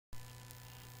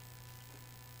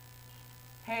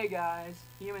Hey guys,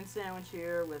 Human Sandwich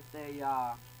here with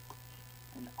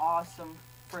an awesome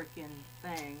freaking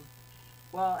thing.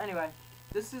 Well, anyway,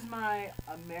 this is my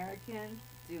American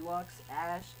Deluxe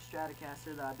Ash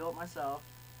Stratocaster that I built myself.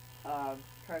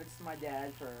 Credits to my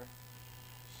dad for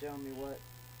showing me what,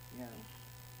 you know.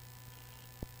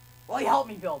 Well, he helped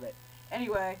me build it.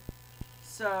 Anyway,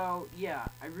 so yeah,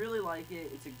 I really like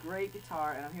it. It's a great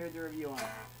guitar, and I'm here to do a review on it.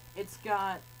 It's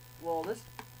got, well,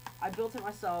 I built it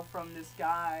myself from this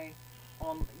guy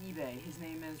on eBay. His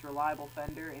name is Reliable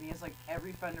Fender, and he has like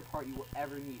every Fender part you will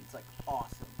ever need. It's like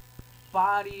awesome.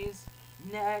 Bodies,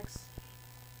 necks,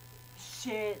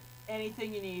 shit,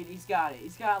 anything you need, he's got it.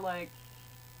 He's got like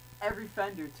every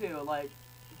Fender too, like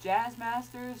Jazz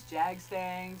Masters,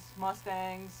 Jag-Stangs,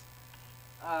 Mustangs,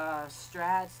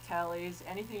 Strats, Tellys,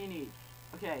 anything you need.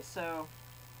 Okay, so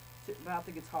about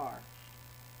the guitar.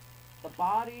 The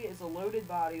body is a loaded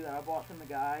body that I bought from the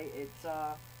guy. It's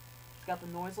got the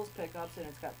noiseless pickups, and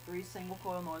it's got 3 single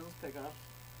coil noiseless pickups.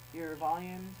 Your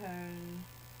volume and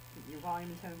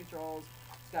tone controls.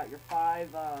 It's got your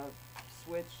 5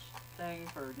 switch thing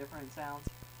for different sounds.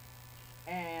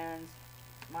 And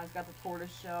mine's got the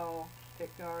tortoiseshell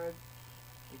pick guard.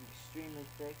 It's extremely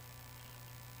thick.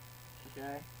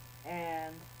 Okay,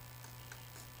 and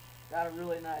got a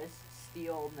really nice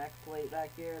steel neck plate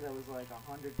back here that was like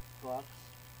 $100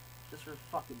 just for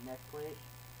fucking neck plate. It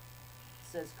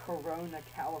says Corona,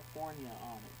 California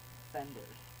on it. Fender.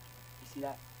 You see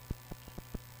that?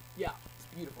 Yeah, it's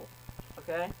beautiful.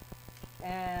 Okay,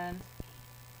 and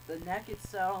the neck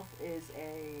itself is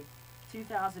a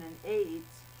 2008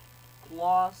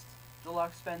 glossed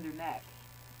deluxe Fender neck.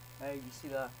 Okay, you see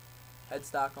the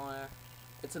headstock on there.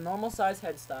 It's a normal size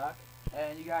headstock,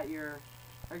 and you got your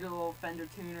regular little Fender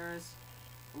tuners,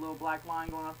 a little black line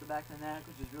going off the back of the neck,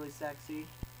 which is really sexy.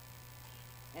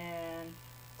 And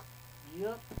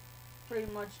yep,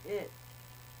 pretty much it.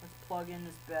 Let's plug in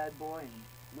this bad boy and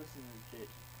listen to this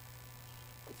bitch.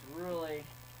 It's really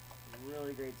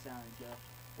great sounding too.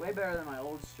 Way better than my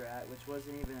old Strat, which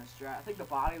wasn't even a Strat. I think the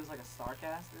body was like a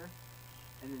Starcaster,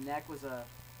 and the neck was a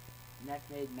neck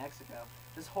made in Mexico.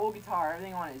 This whole guitar,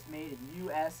 everything on it is made in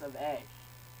US of A.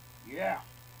 Yeah,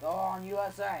 go on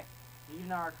USA. Even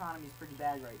though our economy is pretty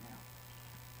bad right now.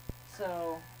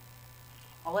 So,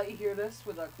 I'll let you hear this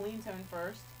with a clean tone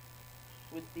first,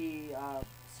 with the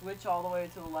switch all the way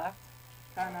to the left.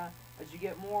 Kind of, as you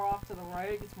get more off to the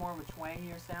right, it gets more of a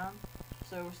twangier sound.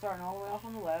 So we're starting all the way off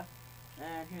on the left,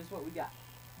 and here's what we got.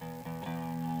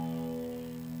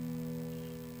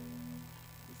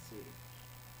 Let's see.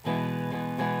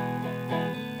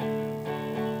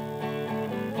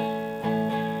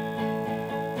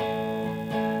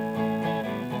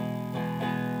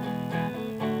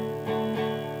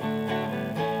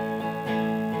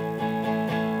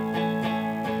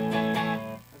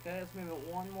 Let's move it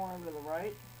one more over to the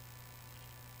right.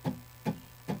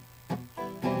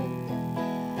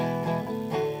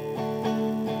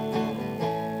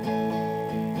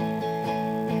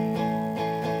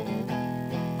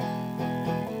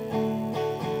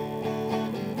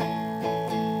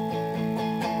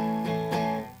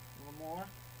 One more.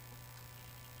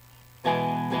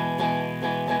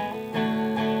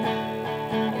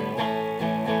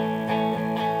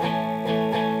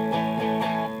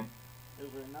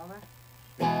 Over another.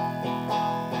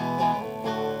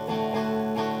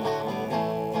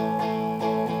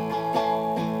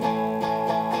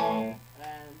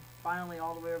 And finally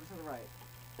all the way over to the right.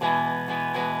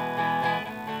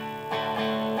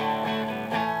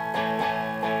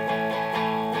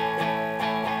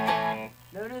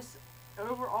 Notice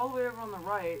all the way over on the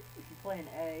right, if you play an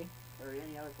A or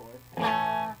any other chord,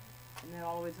 and then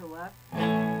all the way to the left,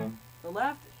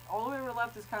 all the way over the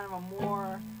left is kind of a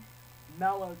more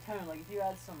mellow tone. Like if you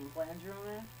add some flanger on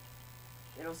there,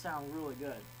 it'll sound really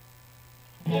good.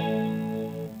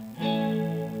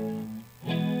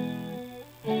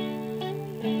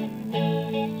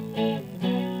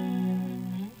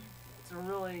 It's a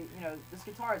really, this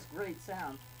guitar has great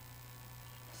sound.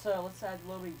 So let's add a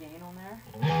little bit of gain on there.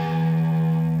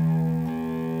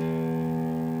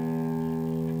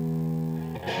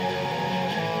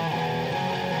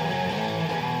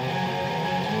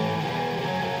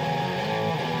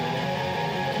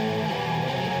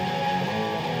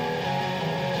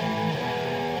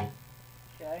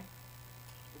 Okay,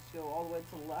 let's go all the way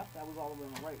to the left. That was all the way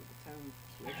on the right with the tone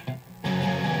switch.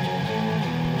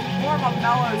 More of a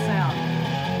mellow sound.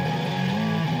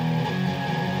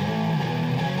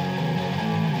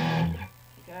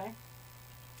 Okay,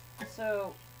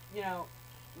 so,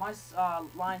 my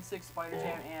Line 6 Spider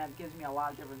Jam amp gives me a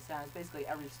lot of different sounds. Basically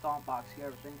every stomp box you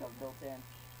ever think of built in.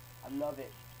 I love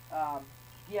it.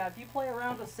 yeah, if you play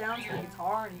around with the sounds of the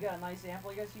guitar and you got a nice amp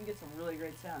like this, you can get some really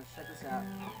great sounds. Check this out.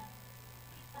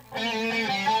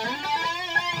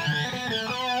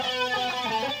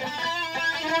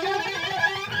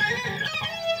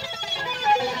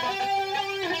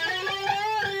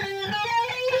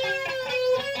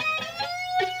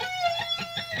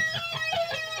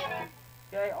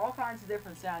 Okay, all kinds of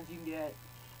different sounds you can get.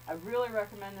 I really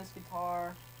recommend this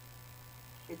guitar.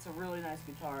 It's a really nice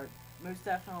guitar. Most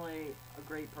definitely a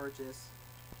great purchase.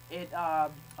 It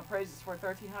appraises for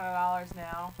 $1,300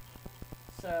 now.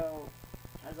 So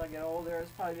as I get older,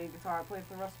 it's probably be a guitar I play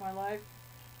for the rest of my life.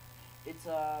 It's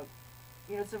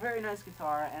you know, it's a very nice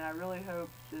guitar, and I really hope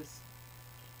this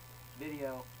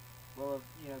video will have,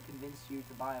 you know, convinced you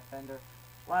to buy a Fender.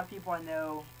 A lot of people I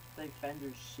know think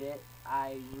Fender's shit.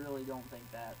 I really don't think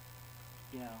that,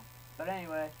 you know. But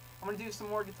anyway, I'm gonna do some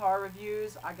more guitar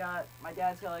reviews. My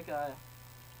dad's got like a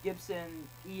Gibson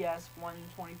ES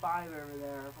 125 over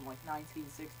there from like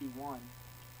 1961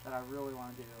 that I really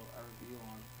want to do a review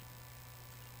on.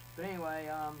 But anyway,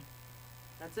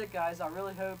 that's it, guys. I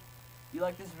really hope you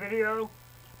like this video,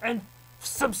 and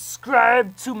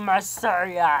subscribe to my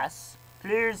sorry ass,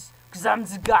 please, because I'm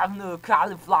the governor of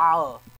cauliflower.